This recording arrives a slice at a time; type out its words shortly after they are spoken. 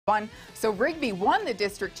1. So Rigby won the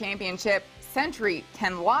district championship. Century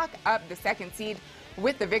can lock up the second seed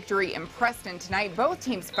with the victory in Preston tonight. Both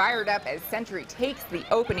teams fired up as Century takes the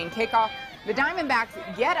opening kickoff. The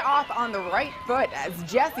Diamondbacks get off on the right foot as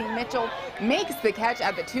Jesse Mitchell makes the catch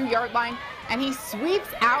at the 2-yard line, and he sweeps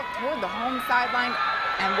out toward the home sideline,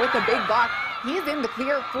 and with a big block, he's in the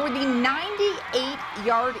clear for the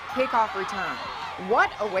 98-yard kickoff return.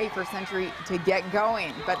 What a way for Century to get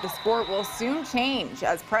going, but the score will soon change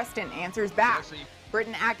as Preston answers back.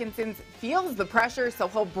 Britton Atkinson feels the pressure, so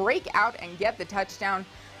he'll break out and get the touchdown,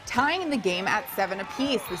 tying the game at 7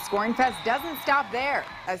 apiece. The scoring fest doesn't stop there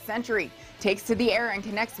as Century takes to the air and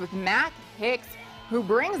connects with Mac Hicks, who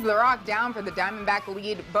brings the rock down for the Diamondback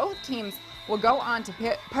lead. Both teams will go on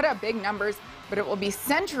to put up big numbers, but it will be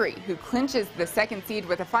Century who clinches the second seed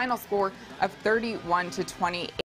with a final score of 31-28.